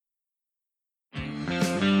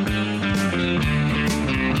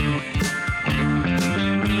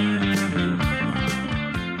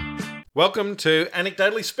Welcome to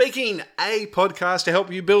Anecdotally Speaking, a podcast to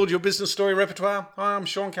help you build your business story repertoire. I'm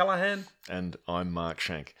Sean Callahan. And I'm Mark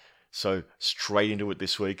Shank. So straight into it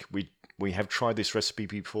this week. We have tried this recipe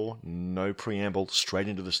before. No preamble, straight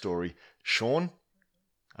into the story. Sean,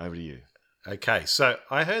 over to you. Okay, so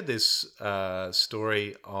I heard this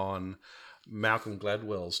story on Malcolm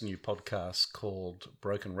Gladwell's new podcast called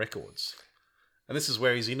Broken Records. And this is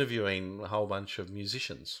where he's interviewing a whole bunch of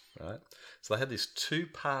musicians, right? So they had this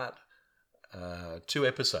two-part, two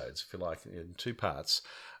episodes, if you like, in two parts,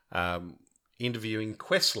 interviewing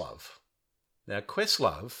Questlove. Now,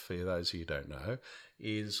 Questlove, for those of you who don't know,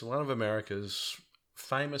 is one of America's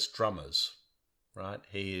famous drummers, right?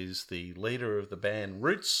 He is the leader of the band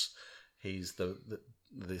Roots. He's the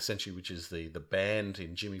essentially, which is the band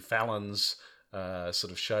in Jimmy Fallon's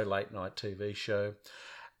sort of show, late night TV show,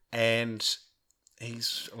 and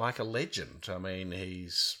he's like a legend. I mean,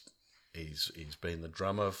 he's been the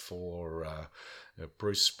drummer for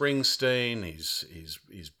Bruce Springsteen.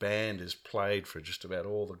 His band is played for just about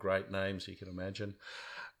all the great names you can imagine.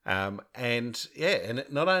 And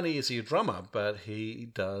not only is he a drummer, but he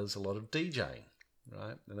does a lot of DJing,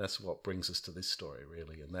 right? And that's what brings us to this story,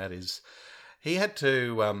 really. And that is, he had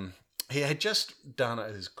just done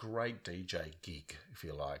this great DJ gig, if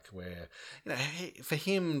you like, where, for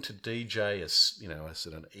him to DJ a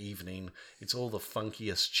sort of an evening, it's all the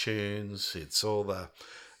funkiest tunes, it's all the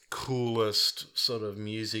coolest sort of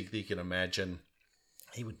music that you can imagine.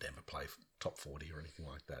 He would never play top 40 or anything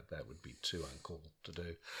like that. That would be too uncool to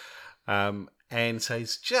do. And so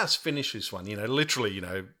he's just finished this one, literally,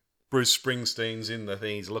 Bruce Springsteen's in the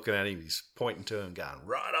thing, he's looking at him, he's pointing to him, going,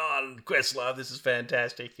 right on, Questlove, this is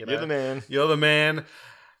fantastic. You're the man. You're the man.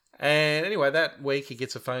 And anyway, that week he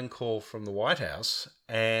gets a phone call from the White House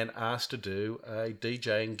and asked to do a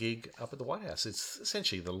DJing gig up at the White House. It's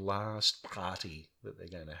essentially the last party that they're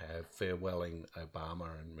going to have, farewelling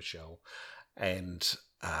Obama and Michelle. And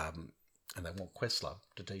they want Questlove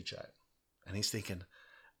to DJ. And he's thinking,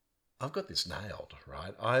 I've got this nailed,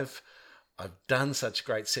 right? I've done such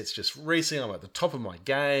great sets just recently. I'm at the top of my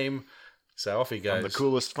game. So off he goes. I'm the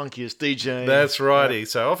coolest, funkiest DJ. That's right. Yeah.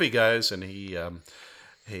 So off he goes, and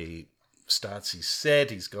he starts his set.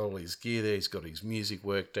 He's got all his gear there. He's got his music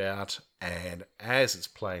worked out. And as it's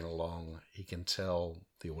playing along, he can tell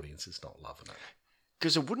the audience is not loving it.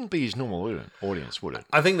 Because it wouldn't be his normal audience, would it?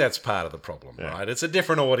 I think that's part of the problem, right? It's a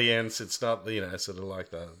different audience. It's not, sort of like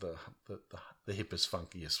the hippest,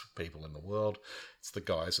 funkiest people in the world. It's the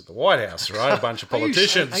guys at the White House, right? A bunch of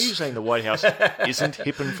politicians. Are you saying the White House isn't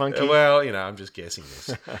hip and funky? Well, I'm just guessing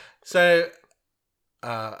this. So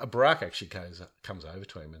Barack actually comes over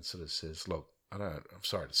to him and sort of says, look, I'm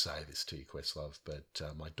sorry to say this to you, Questlove, but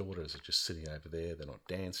my daughters are just sitting over there. They're not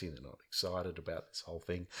dancing. They're not excited about this whole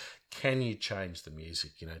thing. Can you change the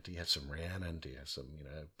music? Do you have some Rihanna? Do you have some,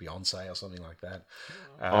 Beyonce or something like that?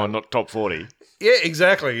 Not top 40. Yeah,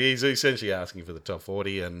 exactly. He's essentially asking for the top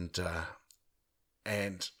 40, and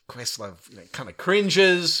Questlove kind of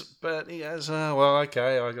cringes, but he goes, oh, well,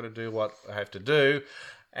 okay, I got to do what I have to do.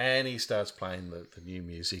 And he starts playing the new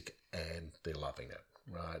music, and they're loving it.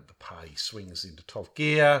 Right, the party swings into top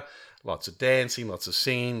gear. Lots of dancing, lots of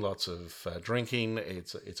singing, lots of drinking.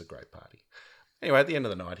 It's a great party. Anyway, at the end of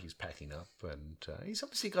the night, he's packing up, and he's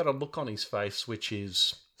obviously got a look on his face, which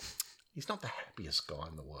is he's not the happiest guy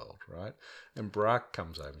in the world, right? And Barack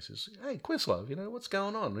comes over and says, "Hey, Questlove, what's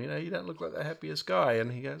going on? You don't look like the happiest guy."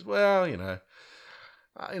 And he goes, "Well,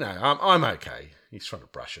 I'm okay." He's trying to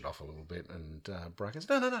brush it off a little bit, and Barack goes,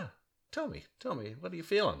 "No, tell me, what are you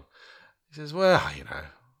feeling?" He says, "Well,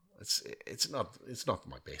 it's not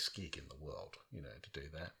my best gig in the world, to do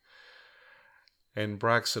that." And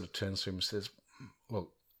Barack sort of turns to him and says,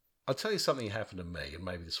 "Look, I'll tell you something happened to me, and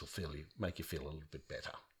maybe this will make you feel a little bit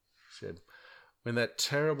better." He said, "When that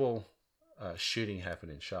terrible shooting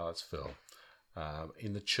happened in Charlottesville,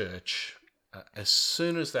 in the church, as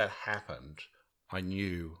soon as that happened, I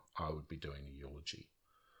knew I would be doing a eulogy.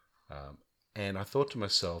 And I thought to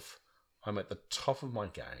myself, I'm at the top of my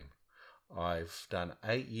game. I've done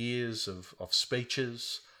 8 years of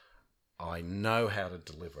speeches. I know how to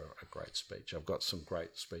deliver a great speech. I've got some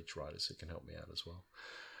great speech writers who can help me out as well."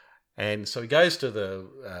 And so he goes to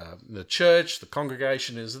the church. The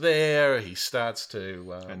congregation is there. He starts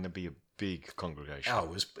to... and there'd be a big congregation.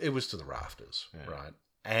 Oh, it was to the rafters, right?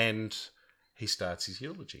 And he starts his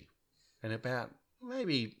eulogy. And about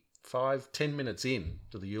maybe 5-10 minutes in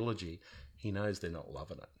to the eulogy, he knows they're not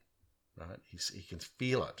loving it, right? He can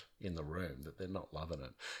feel it in the room that they're not loving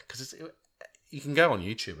it. Because you can go on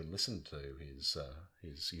YouTube and listen to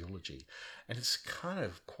his eulogy, and it's kind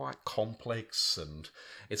of quite complex, and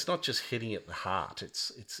it's not just hitting at the heart.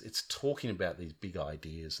 It's talking about these big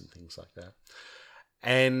ideas and things like that.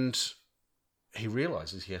 And he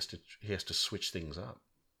realizes he has to switch things up.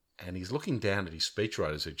 And he's looking down at his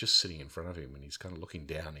speechwriters who are just sitting in front of him, and he's kind of looking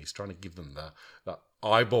down. He's trying to give them the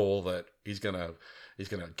eyeball that he's gonna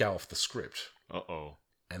go off the script. Uh-oh.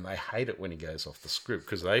 And they hate it when he goes off the script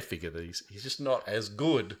because they figure that he's just not as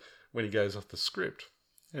good when he goes off the script.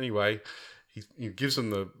 Anyway, he gives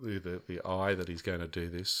them the eye that he's going to do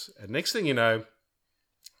this. And next thing you know,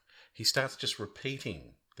 he starts just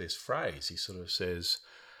repeating this phrase. He sort of says,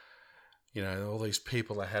 all these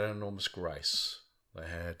people, they had enormous grace. They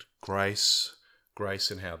had grace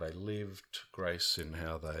in how they lived, grace in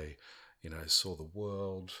how they, saw the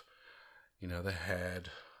world. They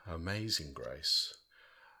had amazing grace.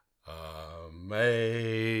 Amazing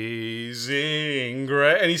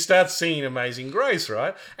grace. And he starts singing Amazing Grace,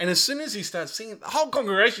 right? And as soon as he starts singing, the whole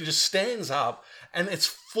congregation just stands up and it's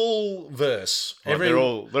full verse. Right, they're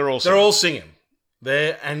all singing.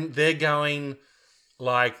 They're going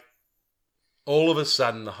like, all of a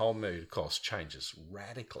sudden the whole mood, of course, changes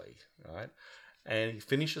radically, right? And he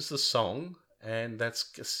finishes the song, and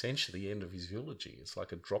that's essentially the end of his eulogy. It's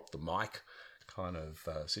like a drop the mic kind of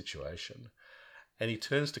situation. And he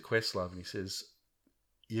turns to Questlove and he says,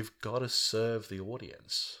 "You've got to serve the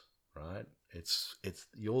audience, right? It's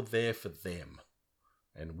you're there for them,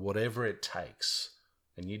 and whatever it takes.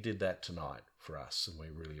 And you did that tonight for us, and we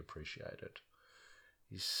really appreciate it."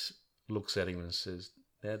 He looks at him and says,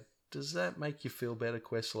 "Now, does that make you feel better,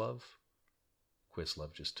 Questlove?"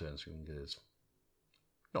 Questlove just turns to him and goes,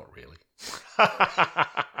 "Not really."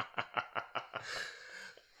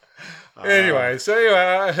 Anyway,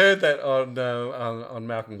 I heard that on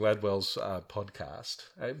Malcolm Gladwell's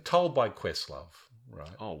podcast, told by Questlove,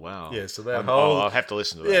 right? Oh, wow. Yeah, so that I'll have to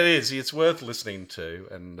listen to that. Yeah, it is. It's worth listening to,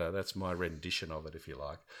 and that's my rendition of it, if you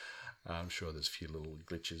like. I'm sure there's a few little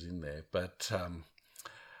glitches in there, but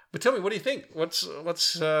tell me, what do you think? What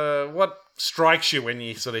strikes you when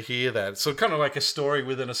you sort of hear that? So kind of like a story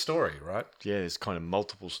within a story, right? Yeah, there's kind of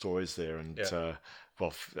multiple stories there, and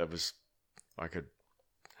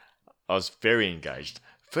I was very engaged.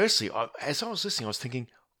 Firstly, as I was listening, I was thinking,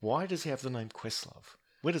 why does he have the name Questlove?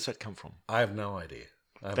 Where does that come from? I have no idea.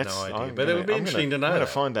 But it would be interesting to know. I'm going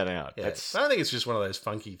to find that out. Yeah. I think it's just one of those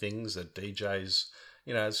funky things that DJs,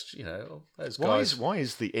 those guys. Why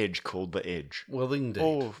is the Edge called the Edge? Well, indeed.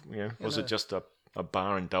 Or was it just a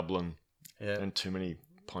bar in Dublin and too many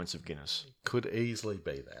pints of Guinness? Could easily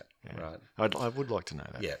be that, right? I would like to know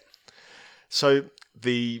that. Yeah.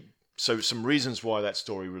 So some reasons why that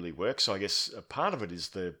story really works. I guess a part of it is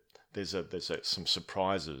there's some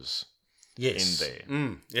surprises in there.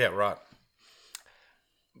 Yeah, right.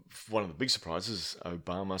 One of the big surprises,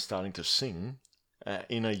 Obama starting to sing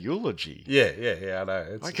in a eulogy. Yeah, I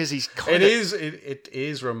know. Because it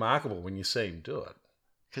is remarkable when you see him do it.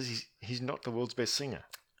 Because he's not the world's best singer.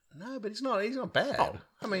 No, but he's not bad. Oh,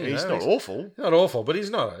 I mean, he's not awful. He's not awful, but he's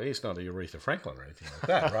not a Aretha Franklin or anything like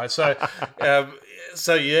that, right?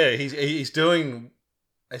 So, he's doing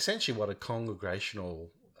essentially what a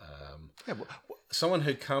congregational, someone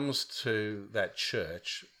who comes to that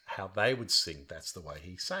church, how they would sing. That's the way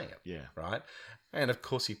he sang it. Yeah. Right. And of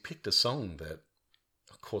course, he picked a song that,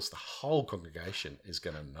 of course, the whole congregation is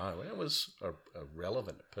going to know. And it was a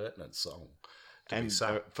relevant, pertinent song. And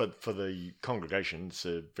for the congregation, it's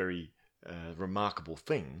a very remarkable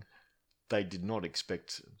thing. They did not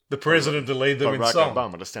expect the president to lead them in Barack song.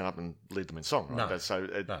 Obama to stand up and lead them in song, right?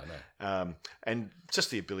 No. And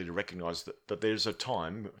just the ability to recognise that there's a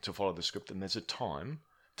time to follow the script and there's a time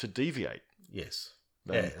to deviate. Yes.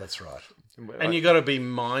 That's right. And you got to be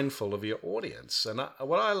mindful of your audience. And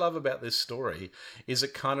what I love about this story is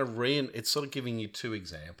it kind of it's sort of giving you two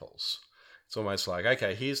examples. It's almost like,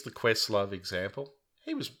 okay, here's the Questlove example.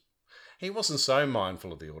 He wasn't so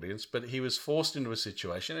mindful of the audience, but he was forced into a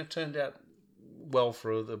situation and it turned out well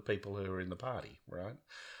for the people who were in the party, right?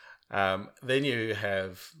 Then you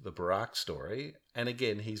have the Barack story, and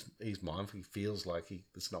again, he's mindful. He feels like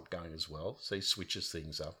it's not going as well, so he switches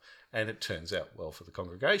things up, and it turns out well for the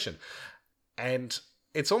congregation. And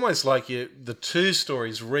it's almost like the two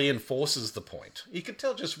stories reinforces the point. You could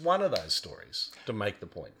tell just one of those stories to make the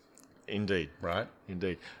point. Indeed. Right?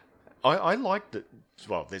 Indeed. I liked it.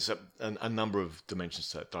 Well, there's a number of dimensions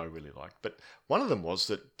to that I really liked. But one of them was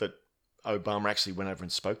that Obama actually went over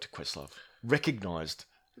and spoke to Questlove, recognised,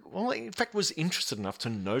 well, in fact, was interested enough to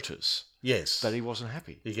notice that he wasn't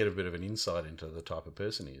happy. You get a bit of an insight into the type of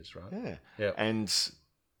person he is, right? Yeah. And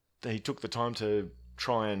he took the time to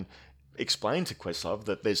try and explained to Questlove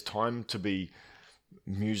that there's time to be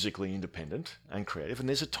musically independent and creative, and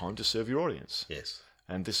there's a time to serve your audience. Yes.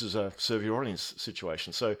 And this is a serve your audience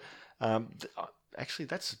situation. So actually,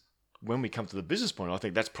 that's when we come to the business point. I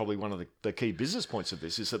think that's probably one of the key business points of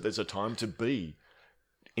this, is that there's a time to be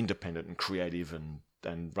independent and creative and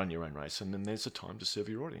run your own race, and then there's a time to serve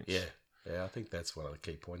your audience. Yeah, I think that's one of the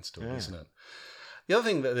key points to it, isn't it? The other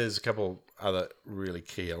thing, that there's a couple other really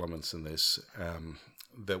key elements in this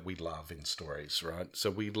that we love in stories, right? So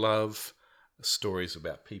we love stories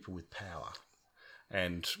about people with power,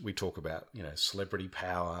 and we talk about celebrity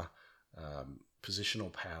power,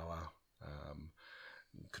 positional power,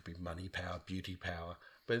 could be money power, beauty power.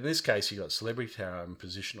 But in this case, you got celebrity power and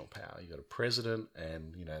positional power. You got a president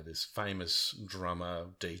and this famous drummer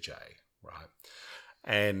DJ, right?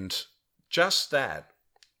 And just that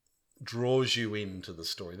draws you into the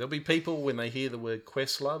story. There'll be people, when they hear the word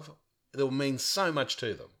Questlove, it'll mean so much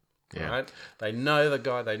to them, right? They know the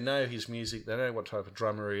guy, they know his music, they know what type of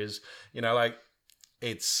drummer he is. And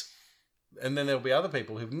then there'll be other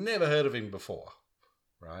people who've never heard of him before,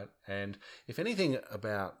 right? And if anything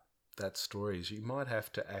about that story is, you might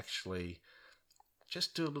have to actually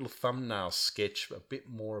just do a little thumbnail sketch a bit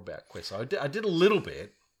more about Questlove. I did a little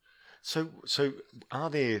bit. So are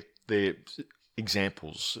there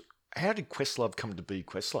examples? How did Questlove come to be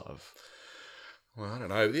Questlove? Well, I don't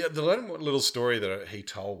know. The little story that he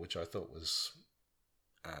told, which I thought was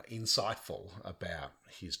insightful about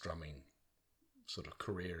his drumming sort of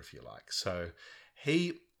career, if you like. So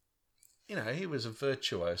he was a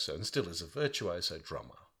virtuoso and still is a virtuoso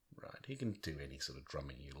drummer, right? He can do any sort of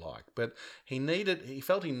drumming you like, but he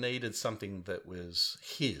felt he needed something that was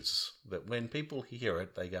his, that when people hear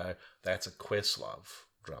it, they go, that's a Questlove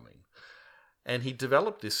drumming. And he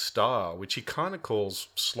developed this style, which he kind of calls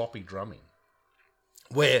sloppy drumming,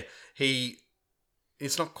 where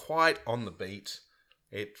it's not quite on the beat.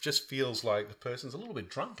 It just feels like the person's a little bit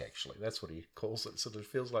drunk, actually. That's what he calls it. So it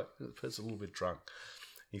feels like the person's a little bit drunk.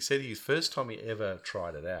 He said his first time he ever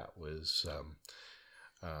tried it out was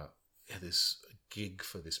this gig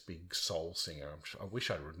for this big soul singer. I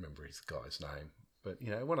wish I remember his guy's name, but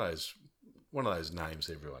one of those names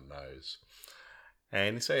everyone knows.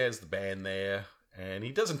 And so he has the band there, and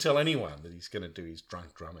he doesn't tell anyone that he's going to do his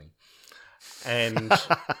drunk drumming. And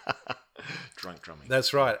drunk drumming.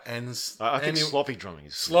 That's right. And I think sloppy drumming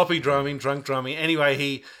is sloppy drumming, drunk drumming. Anyway,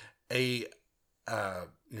 he the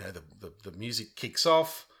music kicks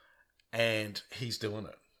off, and he's doing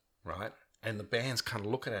it, right? And the band's kind of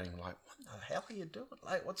looking at him like, "What the hell are you doing?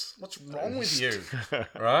 Like, what's wrong with you?"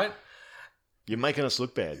 Right? You're making us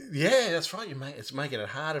look bad. Yeah, that's right. It's making it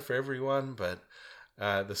harder for everyone. But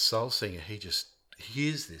the soul singer, he just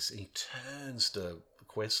hears this, and he turns to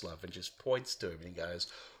Questlove and just points to him, and he goes,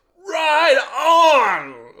 "Right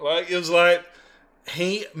on!" Like, it was like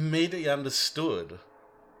he immediately understood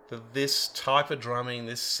that this type of drumming,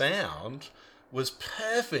 this sound, was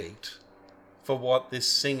perfect for what this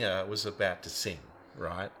singer was about to sing,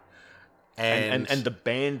 right? And the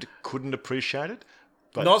band couldn't appreciate it?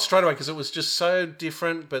 But not straight away, because it was just so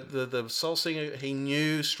different. But the soul singer, he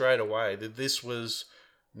knew straight away that this was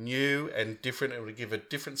new and different. It would give a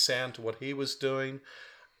different sound to what he was doing.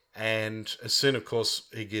 And as soon, of course,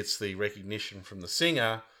 he gets the recognition from the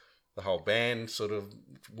singer, the whole band sort of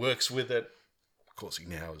works with it. Of course, he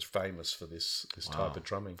now is famous for this type of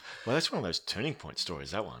drumming. Well, that's one of those turning point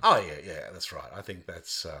stories, that one. Oh, yeah, that's right. I think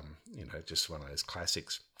that's, just one of those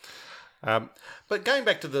classics. But going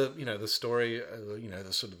back to the story,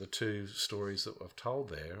 the sort of the two stories that I've told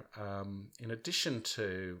there, in addition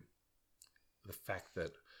to the fact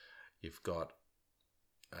that you've got,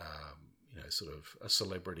 sort of a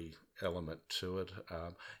celebrity element to it,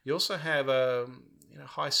 you also have,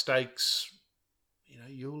 high stakes,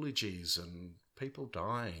 eulogies and people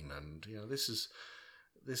dying, and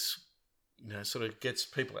this sort of gets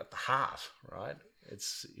people at the heart, right?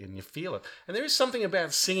 And you feel it. And there is something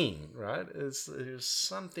about singing, right? There's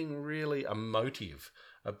something really emotive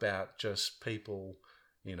about just people,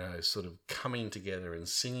 sort of coming together and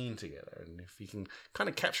singing together. And if you can kind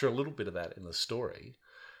of capture a little bit of that in the story,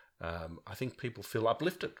 I think people feel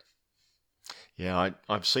uplifted. Yeah,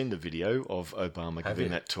 I've seen the video of Obama giving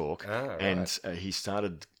that talk, right. And he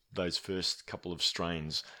started those first couple of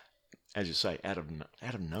strains, as you say, out of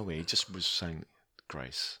nowhere. He just was saying,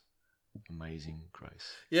 "Grace, amazing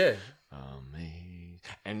grace." Yeah. Amazing.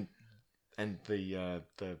 And the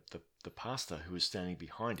pastor who was standing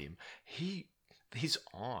behind him, his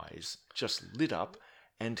eyes just lit up,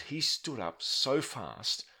 and he stood up so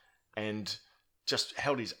fast and just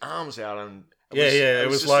held his arms out, and it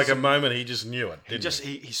was like a moment he just knew it. He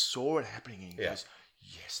saw it happening, and he goes,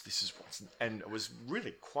 yes, this is what's... And it was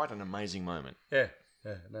really quite an amazing moment. Yeah,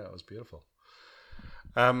 no, it was beautiful.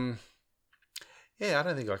 Yeah, I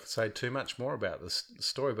don't think I could say too much more about this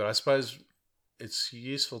story, but I suppose it's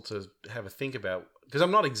useful to have a think about, because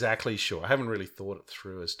I'm not exactly sure. I haven't really thought it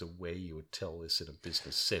through as to where you would tell this in a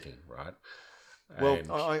business setting, right? Well,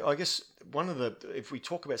 I guess one of the... If we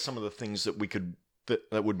talk about some of the things that we could...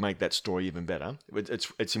 That would make that story even better,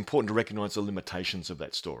 it's important to recognise the limitations of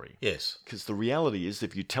that story. Yes. Because the reality is,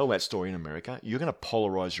 if you tell that story in America, you're going to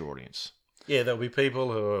polarise your audience. Yeah, there'll be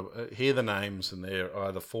people who hear the names and they're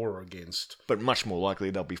either for or against. But much more likely,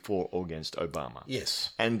 they'll be for or against Obama.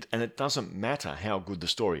 Yes. And it doesn't matter how good the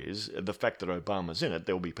story is. The fact that Obama's in it,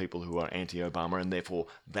 there'll be people who are anti-Obama, and therefore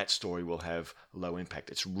that story will have low impact.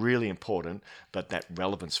 It's really important that that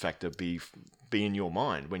relevance factor be in your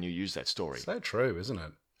mind when you use that story. So true, isn't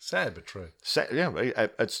it? Sad but true. Yeah,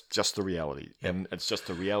 it's just the reality. Yep. And it's just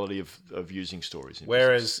the reality of using stories.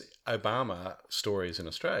 Whereas Obama stories in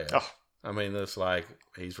Australia... Oh. I mean, it's like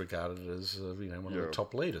he's regarded as one of the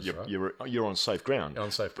top leaders, right? You're on safe ground. You're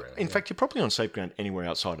on safe ground. In fact, you're probably on safe ground anywhere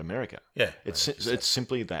outside America. Yeah, it's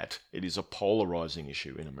simply that it is a polarizing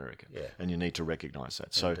issue in America. Yeah, and you need to recognise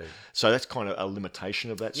that. So that's kind of a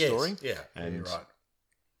limitation of that story. Yeah, and you're right.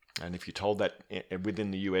 And if you're told that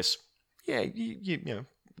within the US, yeah, you know,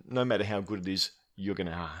 no matter how good it is, you're going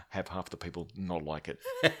to have half the people not like it.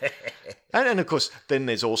 and of course, then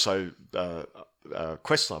there's also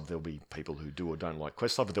Questlove. There'll be people who do or don't like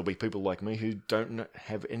Questlove, but there'll be people like me who don't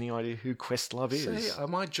have any idea who Questlove is. See,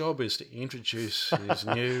 my job is to introduce his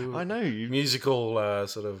new I know musical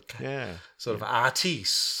sort of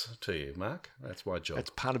artiste to you, Mark. That's my job. That's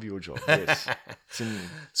part of your job, yes.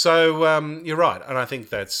 So you're right, and I think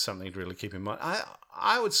that's something to really keep in mind.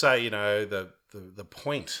 I would say, the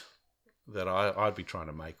point that I'd be trying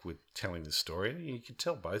to make with telling this story. You could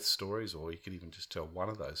tell both stories, or you could even just tell one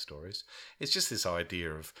of those stories. It's just this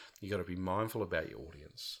idea of you got to be mindful about your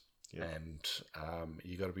audience, and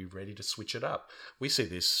you got to be ready to switch it up. We see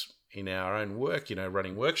this in our own work,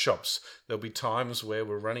 running workshops. There'll be times where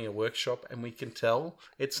we're running a workshop and we can tell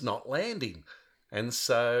it's not landing, and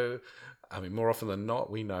so more often than not,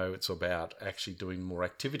 we know it's about actually doing more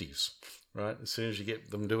activities. Right, as soon as you get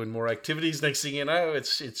them doing more activities, next thing you know,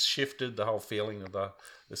 it's shifted. The whole feeling of the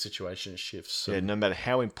situation shifts. Yeah, no matter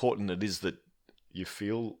how important it is that you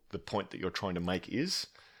feel the point that you're trying to make is,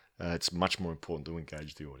 it's much more important to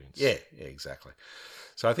engage the audience. Yeah, exactly.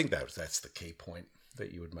 So I think that's the key point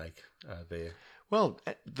that you would make there. Well,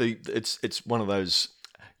 it's one of those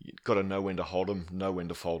you've got to know when to hold them, know when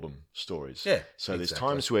to fold them stories. Yeah. So there's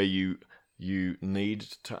times where you need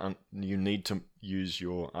to use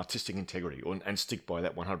your artistic integrity and stick by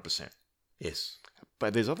that 100%. Yes.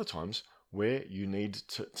 But there's other times where you need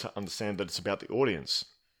to understand that it's about the audience.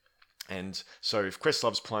 And so if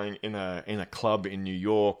Questlove's playing in a club in New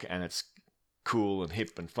York and it's cool and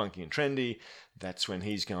hip and funky and trendy, that's when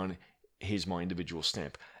he's going, here's my individual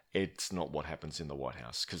stamp. It's not what happens in the White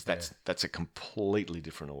House, because that's a completely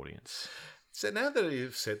different audience. So now that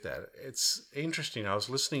you've said that, it's interesting. I was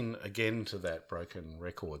listening again to that Broken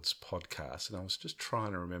Records podcast, and I was just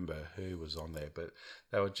trying to remember who was on there, but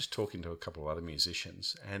they were just talking to a couple of other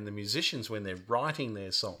musicians. And the musicians, when they're writing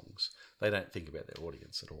their songs, they don't think about their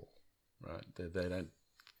audience at all, right? They don't.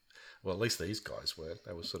 Well, at least these guys were.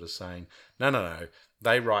 They were sort of saying, no.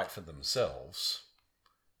 They write for themselves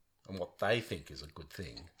and what they think is a good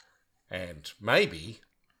thing, and maybe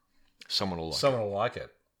someone will like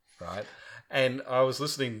it, right? And I was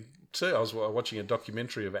watching a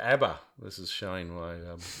documentary of ABBA. This is showing my,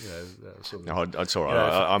 sort of... No, it's all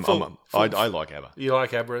right. I like ABBA. You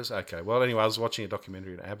like ABBA? Okay. Well, anyway, I was watching a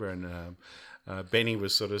documentary of ABBA, and Benny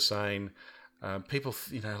was sort of saying, people,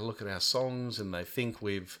 look at our songs and they think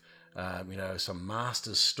we've, some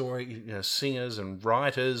master story, singers and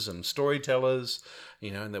writers and storytellers,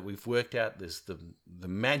 and that we've worked out this the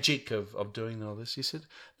magic of doing all this. He said,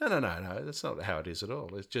 no, that's not how it is at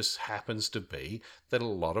all. It just happens to be that a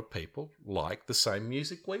lot of people like the same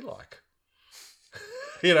music we like.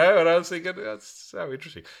 And I was thinking, that's so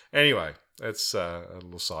interesting. Anyway, it's a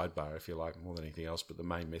little sidebar, if you like, more than anything else. But the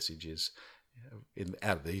main message is,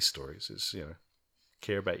 out of these stories, is,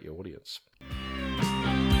 care about your audience.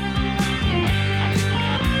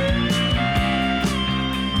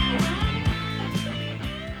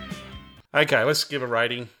 Okay, let's give a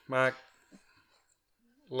rating, Mark.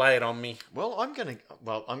 Lay it on me. Well, I'm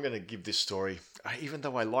gonna give this story, even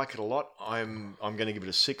though I like it a lot, I'm gonna give it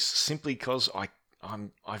a 6, simply because I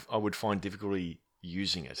would find difficulty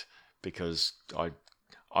using it, because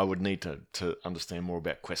I would need to understand more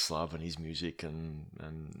about Questlove and his music and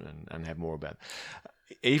have more about it.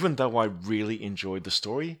 even though I really enjoyed the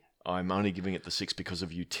story, I'm only giving it the 6 because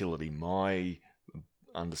of utility. My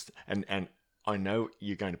understand and I know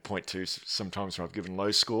you're going to point to sometimes when I've given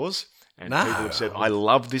low scores and people have said I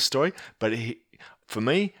love this story, but for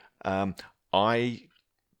me, I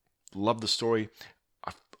love the story.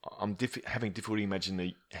 I'm having difficulty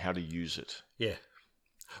imagining how to use it. Yeah.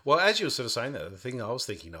 Well, as you were sort of saying that, the thing I was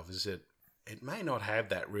thinking of is that it may not have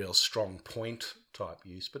that real strong point type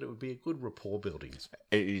use, but it would be a good rapport building.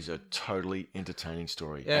 It is a totally entertaining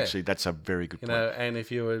story. Yeah. Actually, that's a very good point. And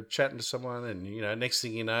if you were chatting to someone and, next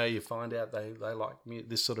thing you know, you find out they like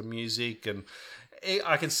this sort of music, and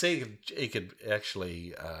I can see it could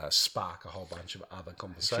actually spark a whole bunch of other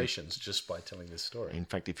conversations just by telling this story. In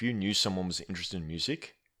fact, if you knew someone was interested in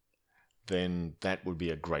music, then that would be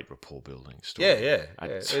a great rapport building story. Yeah,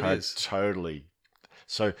 it is. Totally.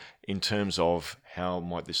 So in terms of how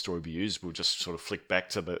might this story be used, we'll just sort of flick back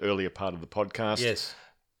to the earlier part of the podcast. Yes.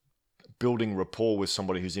 Building rapport with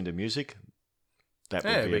somebody who's into music, that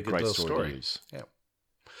would be a great story to use. Yeah.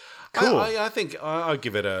 Cool. I think I'll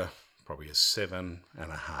give it probably a 7.5.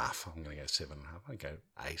 I'm going to go 7.5. I go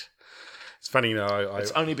 8. It's funny,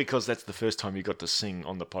 it's only because that's the first time you got to sing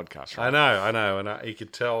on the podcast, right? I know, and you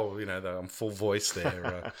could tell, that I'm full voice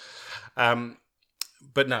there.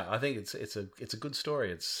 But no, I think it's a good story.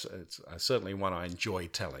 It's certainly one I enjoy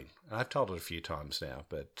telling. I've told it a few times now,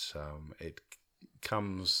 but it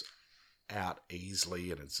comes out easily,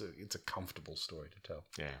 and it's a comfortable story to tell.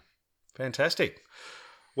 Yeah, fantastic.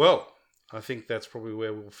 Well, I think that's probably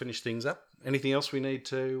where we'll finish things up. Anything else we need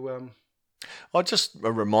to? Just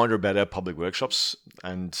a reminder about our public workshops,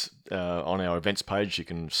 and on our events page you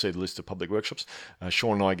can see the list of public workshops.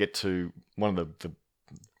 Sean and I get to, one of the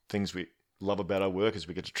things we love about our work is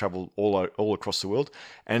we get to travel all across the world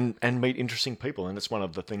and meet interesting people, and it's one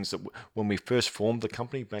of the things that when we first formed the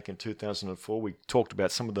company back in 2004, we talked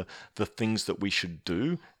about some of the things that we should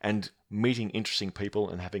do, and meeting interesting people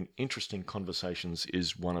and having interesting conversations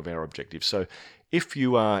is one of our objectives. So if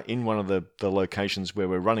you are in one of the locations where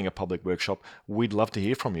we're running a public workshop, we'd love to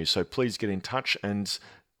hear from you, so please get in touch, and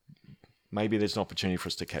maybe there's an opportunity for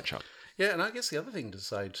us to catch up. Yeah, and I guess the other thing to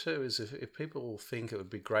say too is if people think it would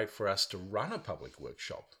be great for us to run a public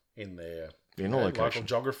workshop in their local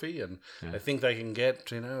geography, and they think they can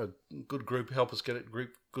get a good group, help us get a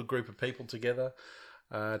good group of people together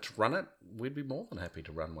to run it, we'd be more than happy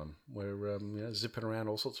to run one. We're zipping around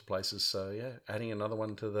all sorts of places, so adding another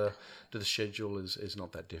one to the schedule is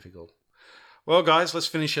not that difficult. Well, guys, let's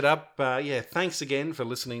finish it up. Thanks again for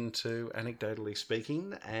listening to Anecdotally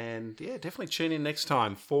Speaking. And, definitely tune in next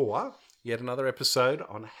time for yet another episode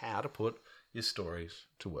on how to put your stories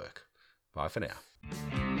to work. Bye for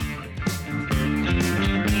now.